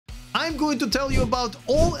I'm going to tell you about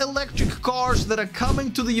all electric cars that are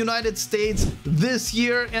coming to the United States this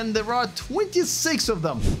year, and there are 26 of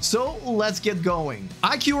them. So let's get going.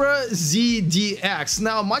 Acura ZDX.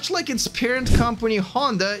 Now, much like its parent company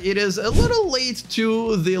Honda, it is a little late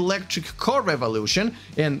to the electric car revolution,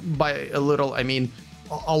 and by a little I mean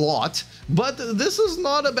a lot, but this is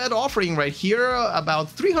not a bad offering right here.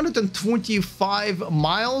 About 325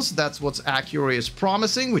 miles, that's what Acura is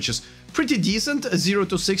promising, which is pretty decent. 0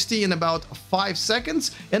 to 60 in about 5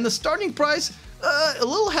 seconds, and the starting price a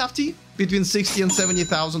little hefty, between $60,000 and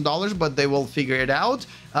 $70,000, but they will figure it out.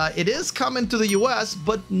 It is coming to the US,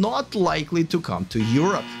 but not likely to come to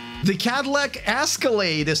Europe. The Cadillac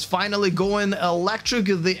Escalade is finally going electric.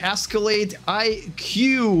 The Escalade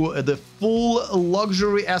IQ, the full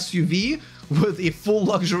luxury SUV with a full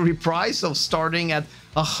luxury price of starting at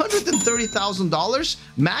 $130,000,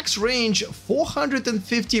 max range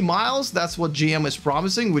 450 miles. That's what GM is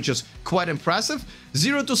promising, which is quite impressive.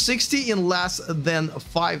 0 to 60 in less than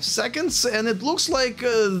 5 seconds, and it looks like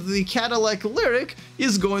the Cadillac Lyriq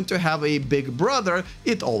is going to have a big brother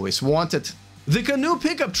it always wanted. The Canoe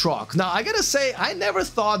pickup truck. Now, I gotta say, I never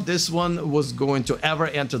thought this one was going to ever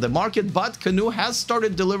enter the market, but Canoe has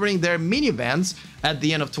started delivering their minivans at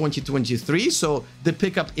the end of 2023, so the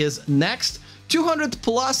pickup is next. 200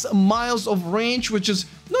 plus miles of range, which is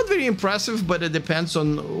not very impressive, but it depends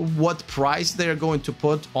on what price they're going to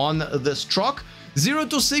put on this truck. 0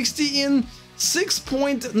 to 60 in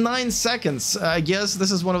 6.9 seconds. I guess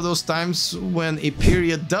this is one of those times when a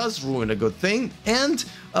period does ruin a good thing. And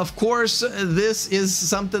of course, this is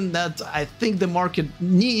something that I think the market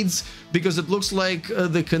needs, because it looks like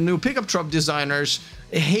the Canoe pickup truck designers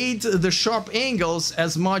hate the sharp angles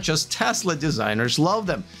as much as Tesla designers love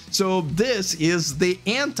them. So this is the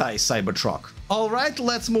anti-Cybertruck. All right,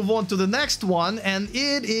 let's move on to the next one, and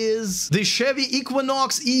it is the Chevy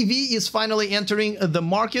Equinox EV is finally entering the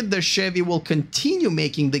market. The Chevy will continue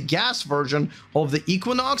making the gas version of the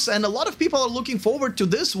Equinox, and a lot of people are looking forward to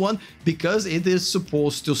this one because it is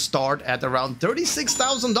supposed to start at around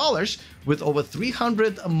 $36,000 with over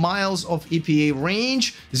 300 miles of EPA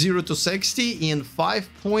range, 0 to 60 in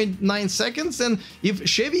 5.9 seconds. And if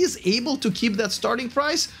Chevy is able to keep that starting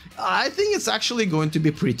price, I think it's actually going to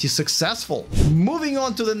be pretty successful. Moving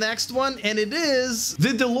on to the next one, and it is the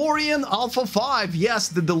DeLorean Alpha 5. Yes,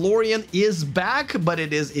 the DeLorean is back, but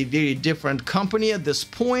it is a very different company at this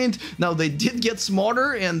point. Now, they did get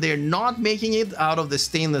smarter, and they're not making it out of the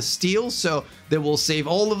stainless steel, so they will save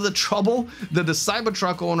all of the trouble that the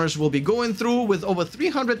Cybertruck owners will be going through. With over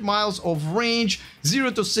 300 miles of range,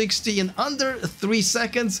 0 to 60 in under 3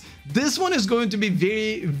 seconds. This one is going to be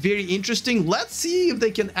very, very interesting. Let's see if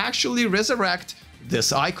they can actually resurrect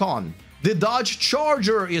this icon. The Dodge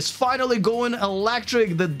Charger is finally going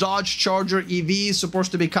electric. The Dodge Charger EV is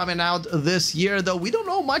supposed to be coming out this year, though we don't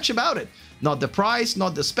know much about it. Not the price,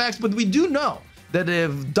 not the specs, but we do know that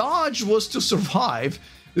if Dodge was to survive,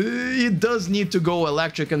 it does need to go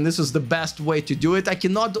electric, and this is the best way to do it. I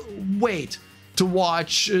cannot wait to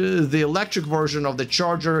watch the electric version of the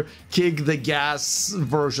Charger kick the gas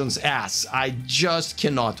version's ass. I just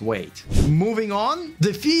cannot wait. Moving on,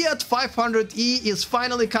 the Fiat 500e is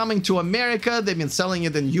finally coming to America. They've been selling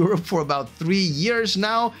it in Europe for about 3 years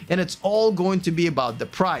now, and it's all going to be about the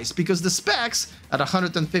price, because the specs at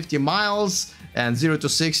 150 miles and 0 to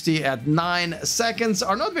 60 at 9 seconds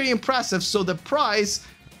are not very impressive, so the price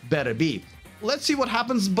better be. Let's see what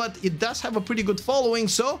happens, but it does have a pretty good following,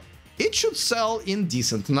 so it should sell in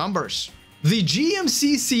decent numbers. The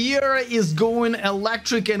GMC Sierra is going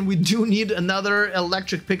electric, and we do need another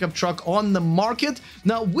electric pickup truck on the market.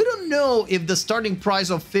 Now, we don't know if the starting price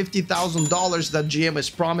of $50,000 that GM is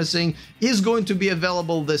promising is going to be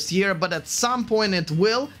available this year, but at some point it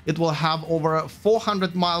will. It will have over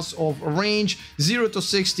 400 miles of range, 0 to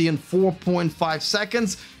 60 in 4.5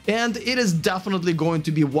 seconds, and it is definitely going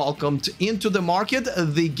to be welcomed into the market.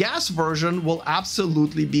 The gas version will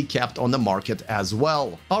absolutely be kept on the market as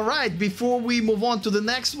well. All right, before we move on to the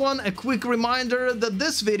next one, a quick reminder that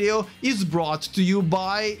this video is brought to you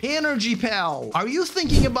by EnergyPal. Are you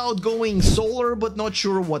thinking about going solar but not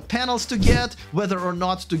sure what panels to get, whether or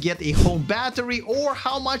not to get a home battery, or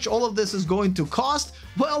how much all of this is going to cost?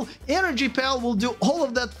 Well, EnergyPal will do all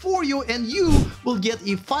of that for you, and you will get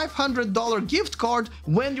a $500 gift card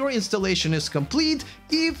when your installation is complete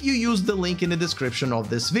if you use the link in the description of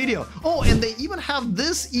this video. Oh, and they even have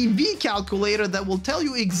this EV calculator that will tell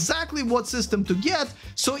you exactly what system to get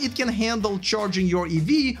so it can handle charging your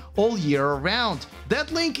EV all year around.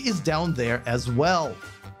 That link is down there as well.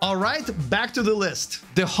 All right, back to the list.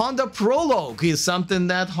 The Honda Prologue is something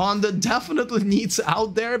that Honda definitely needs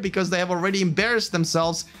out there because they have already embarrassed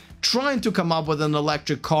themselves trying to come up with an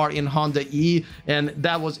electric car in Honda E, and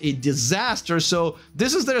that was a disaster. So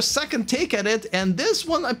this is their second take at it, and this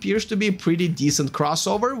one appears to be a pretty decent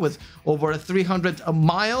crossover with over 300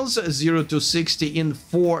 miles, 0 to 60 in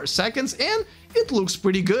 4 seconds, and it looks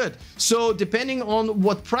pretty good. So depending on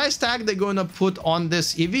what price tag they're going to put on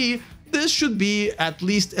this EV, this should be at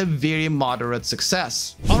least a very moderate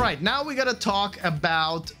success. All right, now we gotta talk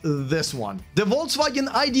about this one. The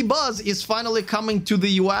Volkswagen ID Buzz is finally coming to the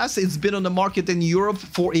US. It's been on the market in Europe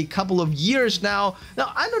for a couple of years now.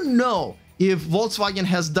 Now, I don't know if Volkswagen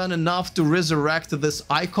has done enough to resurrect this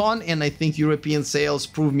icon, and I think European sales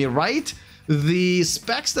prove me right. The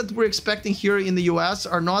specs that we're expecting here in the US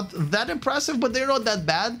are not that impressive, but they're not that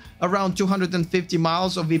bad. Around 250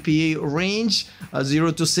 miles of EPA range,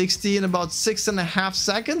 0 to 60 in about 6.5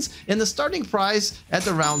 seconds, and the starting price at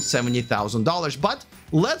around $70,000. But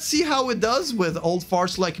let's see how it does with old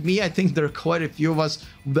farts like me. I think there are quite a few of us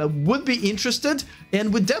that would be interested,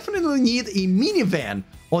 and we definitely need a minivan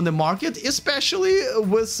on the market, especially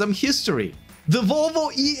with some history. The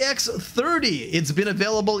Volvo EX30, it's been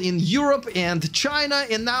available in Europe and China,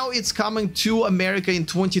 and now it's coming to America in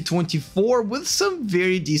 2024 with some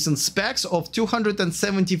very decent specs of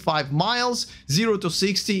 275 miles, 0 to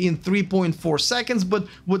 60 in 3.4 seconds. But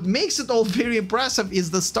what makes it all very impressive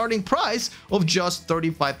is the starting price of just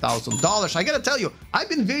 $35,000. I gotta tell you, I've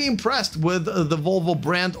been very impressed with the Volvo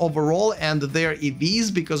brand overall and their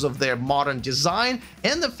EVs because of their modern design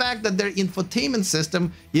and the fact that their infotainment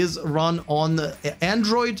system is run on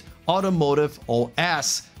Android Automotive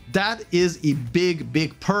OS. That is a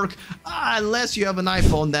big perk. Unless you have an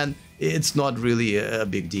iPhone, then it's not really a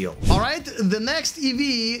big deal. All right, the next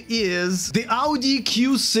EV is the Audi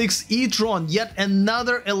Q6 e-tron, yet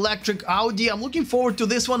another electric Audi. I'm looking forward to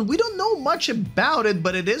this one. We don't know much about it,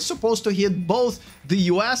 but it is supposed to hit both the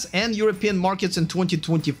US and European markets in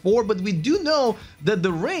 2024, but we do know that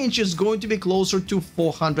the range is going to be closer to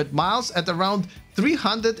 400 miles at around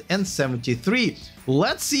 373.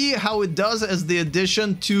 Let's see how it does as the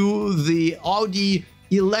addition to the Audi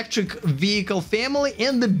electric vehicle family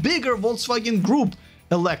and the bigger Volkswagen Group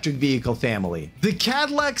electric vehicle family. The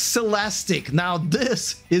Cadillac Celestiq. Now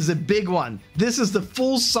this is a big one. This is the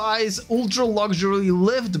full-size ultra luxury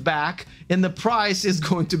liftback, and the price is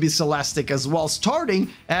going to be Celestiq as well, starting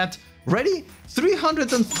at, ready,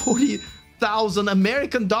 340,000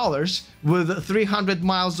 American dollars with 300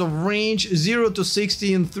 miles of range, 0 to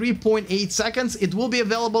 60 in 3.8 seconds. It will be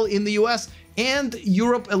available in the US and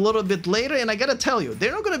Europe a little bit later, and I gotta tell you,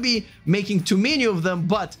 they're not gonna be making too many of them,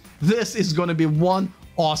 but this is gonna be one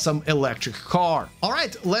awesome electric car. All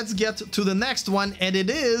right, let's get to the next one, and it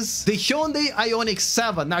is the Hyundai Ioniq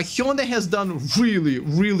 7. Now, Hyundai has done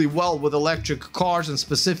really well with electric cars, and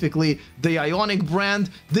specifically the Ioniq brand.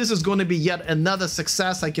 This is going to be yet another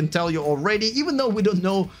success, I can tell you already, even though we don't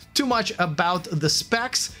know too much about the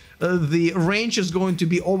specs. The range is going to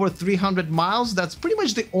be over 300 miles. That's pretty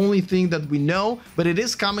much the only thing that we know, but it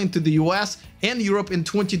is coming to the US and Europe in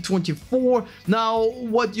 2024. Now,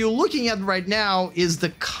 what you're looking at right now is the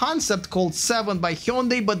concept called 7 by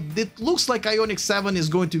Hyundai, but it looks like Ioniq 7 is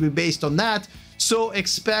going to be based on that. So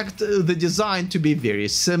expect the design to be very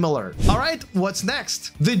similar. All right, what's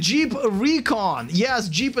next? The Jeep Recon. Yes,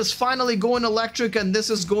 Jeep is finally going electric, and this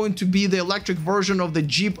is going to be the electric version of the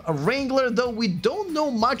Jeep Wrangler, though we don't know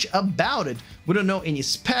much about it. We don't know any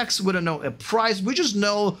specs, we don't know a price, we just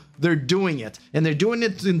know they're doing it. And they're doing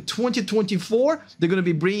it in 2024. They're going to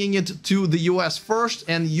be bringing it to the US first,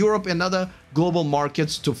 and Europe and other global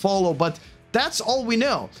markets to follow, but that's all we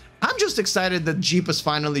know. I'm just excited that Jeep is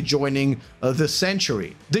finally joining the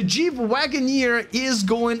century. The Jeep Wagoner is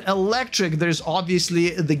going electric. There's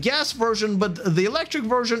obviously the gas version, but the electric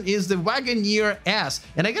version is the Wagoner S.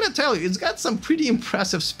 And I gotta tell you, it's got some pretty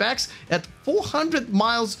impressive specs at 400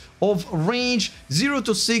 miles of range, 0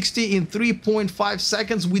 to 60 in 3.5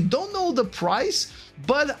 seconds. We don't know the price,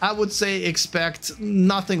 but I would say expect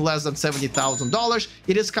nothing less than $70,000.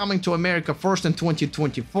 It is coming to America first in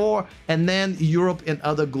 2024, and then Europe and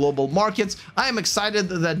other global markets. I am excited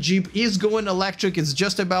that Jeep is going electric. It's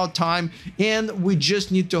just about time, and we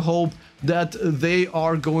just need to hope that they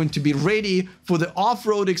are going to be ready for the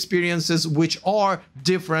off-road experiences, which are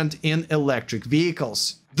different in electric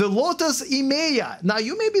vehicles. The Lotus EMA. Now,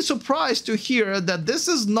 you may be surprised to hear that this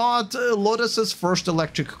is not Lotus's first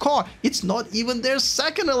electric car. It's not even their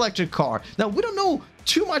second electric car. Now, we don't know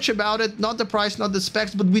too much about it, not the price, not the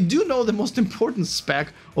specs, but we do know the most important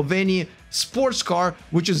spec of any sports car,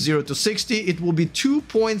 which is 0 to 60. It will be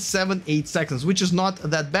 2.78 seconds, which is not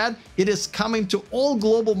that bad. It is coming to all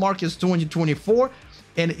global markets 2024.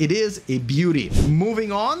 and it is a beauty.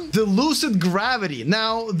 Moving on, the Lucid Gravity.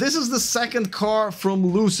 Now, this is the second car from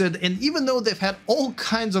Lucid, and even though they've had all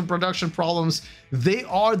kinds of production problems, they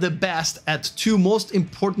are the best at two most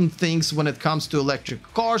important things when it comes to electric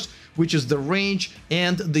cars, which is the range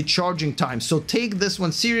and the charging time. So take this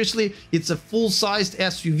one seriously. It's a full-sized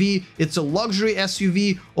SUV. It's a luxury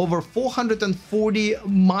SUV, over 440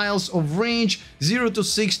 miles of range, 0 to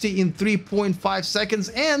 60 in 3.5 seconds,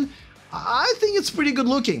 and I think it's pretty good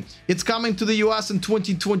looking. It's coming to the US in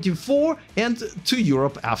 2024 and to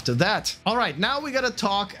Europe after that. All right, now we gotta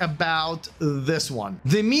talk about this one.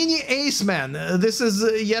 The Mini Aceman. This is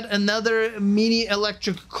yet another mini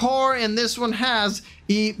electric car, and this one has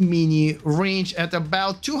a mini range at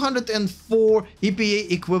about 204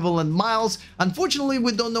 EPA equivalent miles. Unfortunately,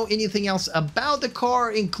 we don't know anything else about the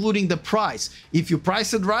car, including the price. If you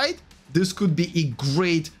price it right, this could be a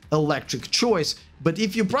great electric choice. But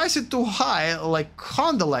if you price it too high, like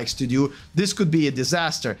Honda likes to do, this could be a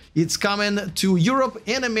disaster. It's coming to Europe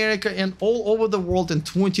and America and all over the world in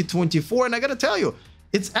 2024. And I gotta tell you,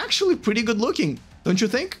 it's actually pretty good looking, don't you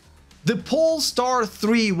think? The Polestar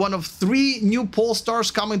 3, one of 3 new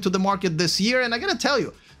Polestars coming to the market this year. And I gotta tell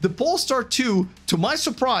you, the Polestar 2, to my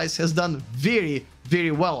surprise, has done very,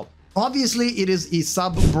 very well. Obviously, it is a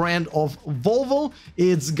sub-brand of Volvo.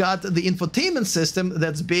 It's got the infotainment system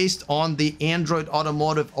that's based on the Android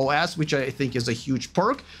Automotive OS, which I think is a huge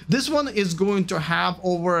perk. This one is going to have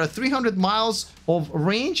over 300 miles of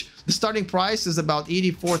range. The starting price is about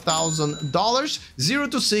 $84,000, 0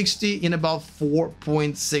 to 60 in about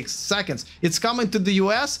 4.6 seconds. It's coming to the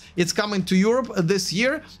US, it's coming to Europe this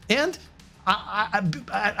year, and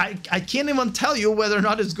I can't even tell you whether or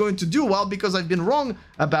not it's going to do well because I've been wrong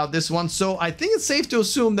about this one. So I think it's safe to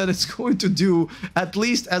assume that it's going to do at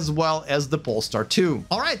least as well as the Polestar 2.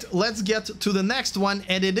 All right, let's get to the next one,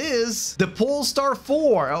 and it is the Polestar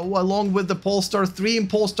 4, along with the Polestar 3 and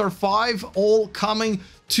Polestar 5, all coming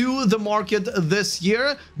to the market this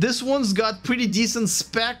year. This one's got pretty decent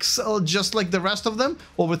specs, just like the rest of them,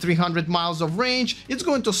 over 300 miles of range. It's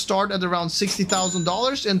going to start at around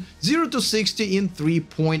 $60,000 and 0 to 60 in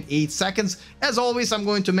 3.8 seconds. As always, I'm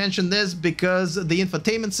going to mention this because the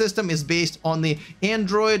infotainment system is based on the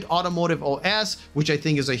Android Automotive OS, which I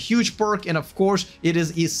think is a huge perk, and of course, it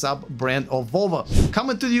is a sub-brand of Volvo.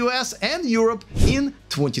 Coming to the US and Europe in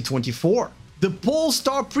 2024. The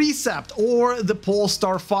Polestar Precept or the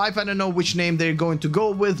Polestar 5, I don't know which name they're going to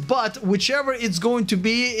go with, but whichever it's going to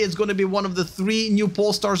be one of the 3 new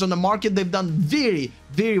Polestars on the market. They've done very,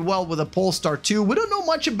 very well with the Polestar 2. We don't know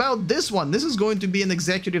much about this one. This is going to be an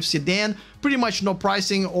executive sedan. Pretty much no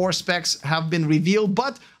pricing or specs have been revealed,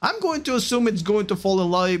 but I'm going to assume it's going to fall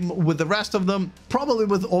in line with the rest of them, probably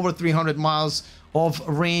with over 300 miles of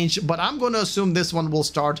range, but I'm going to assume this one will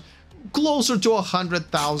start closer to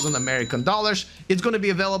 100,000 American dollars. It's going to be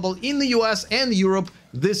available in the US and Europe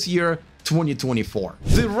this year, 2024.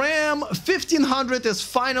 The Ram 1500 is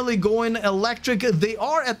finally going electric. They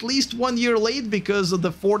are at least 1 year late because of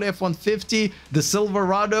the Ford F-150, the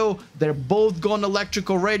Silverado. They're both gone electric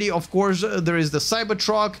already. Of course, there is the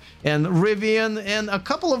Cybertruck and Rivian and a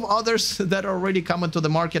couple of others that are already coming to the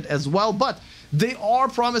market as well. But they are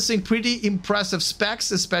promising pretty impressive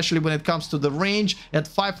specs, especially when it comes to the range at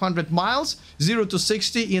 500 miles, 0 to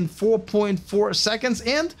 60 in 4.4 seconds,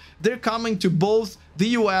 and they're coming to both the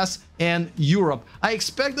US and Europe. I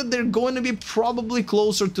expect that they're going to be probably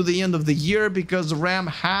closer to the end of the year because Ram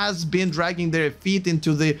has been dragging their feet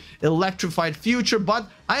into the electrified future, but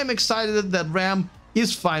I am excited that Ram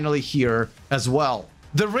is finally here as well.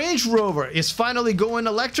 The Range Rover is finally going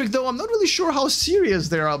electric, though I'm not really sure how serious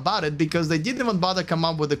they are about it because they didn't even bother come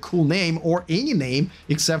up with a cool name or any name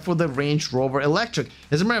except for the Range Rover Electric.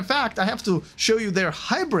 As a matter of fact, I have to show you their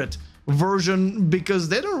hybrid version because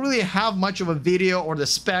they don't really have much of a video or the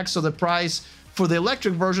specs or the price for the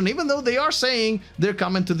electric version, even though they are saying they're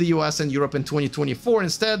coming to the US and Europe in 2024.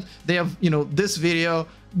 Instead, they have, this video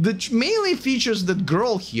that mainly features the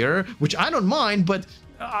girl here, which I don't mind, but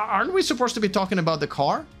aren't we supposed to be talking about the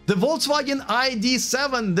car? The Volkswagen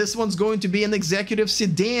ID.7, this one's going to be an executive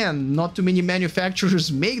sedan. Not too many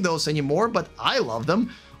manufacturers make those anymore, but I love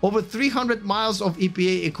them. Over 300 miles of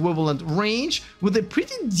EPA equivalent range with a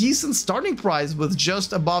pretty decent starting price with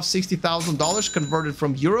just above $60,000 converted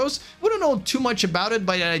from euros. We don't know too much about it,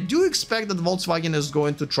 but I do expect that Volkswagen is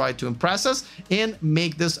going to try to impress us and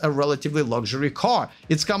make this a relatively luxury car.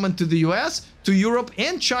 It's coming to the US, to Europe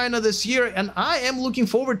and China this year, and I am looking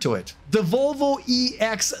forward to it. The Volvo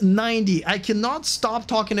EX90. I cannot stop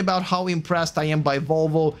talking about how impressed I am by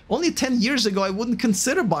Volvo. Only 10 years ago, I wouldn't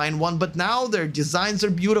consider buying one, but now their designs are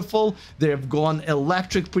beautiful. beautiful. They've gone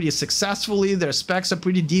electric pretty successfully. Their specs are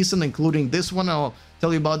pretty decent, including this one. I'll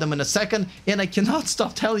tell you about them in a second. And I cannot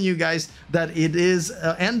stop telling you guys that it is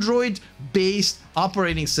an Android-based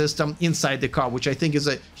operating system inside the car, which I think is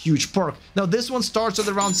a huge perk. Now, this one starts at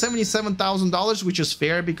around $77,000, which is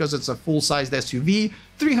fair because it's a full-sized SUV,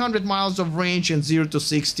 300 miles of range and 0 to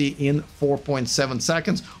 60 in 4.7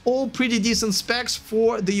 seconds. All pretty decent specs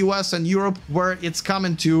for the US and Europe, where it's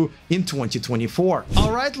coming to in 2024.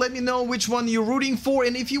 All right, let me know which one you're rooting for,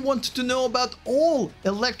 and if you want to know about all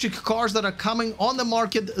electric cars that are coming on the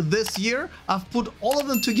market this year, I've put all of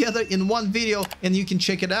them together in one video, and you can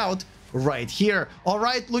check it out right here. All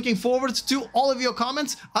right, looking forward to all of your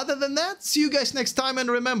comments. Other than that, see you guys next time, and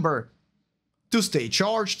remember to stay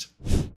charged.